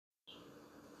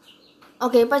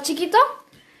Ok, pa chiquito.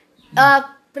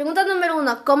 Pregunta número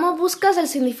 1. ¿Cómo buscas el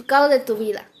significado de tu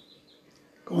vida?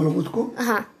 ¿Cómo lo busco?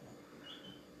 Ajá.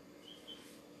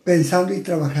 Pensando y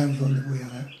trabajando le voy a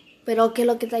dar. Pero ¿qué es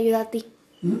lo que te ayuda a ti?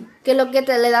 ¿Mm? ¿Qué es lo que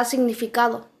te le da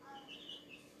significado?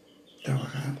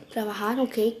 Trabajar. Trabajar,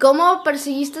 ok. ¿Cómo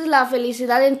persiguiste la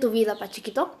felicidad en tu vida, pa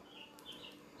chiquito?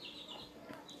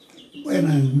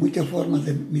 Bueno, en muchas formas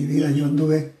de mi vida yo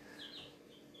anduve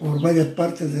por varias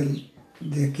partes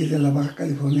de aquí de la Baja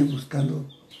California buscando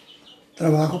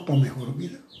trabajo para mejor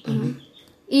vida también.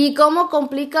 ¿Y cómo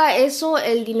complica eso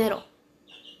el dinero?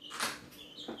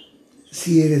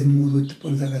 Si eres mudo y te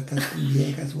pones a gastar con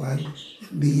viejas o algo,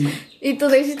 vino, ¿Y tú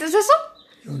hiciste eso?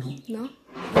 yo no. No.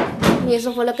 ¿Y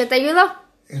eso fue lo que te ayudó?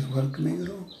 Eso fue lo que me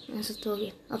ayudó. Eso estuvo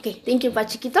bien. Ok, thank you, pa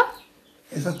chiquito.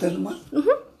 ¿Esas tres nomás?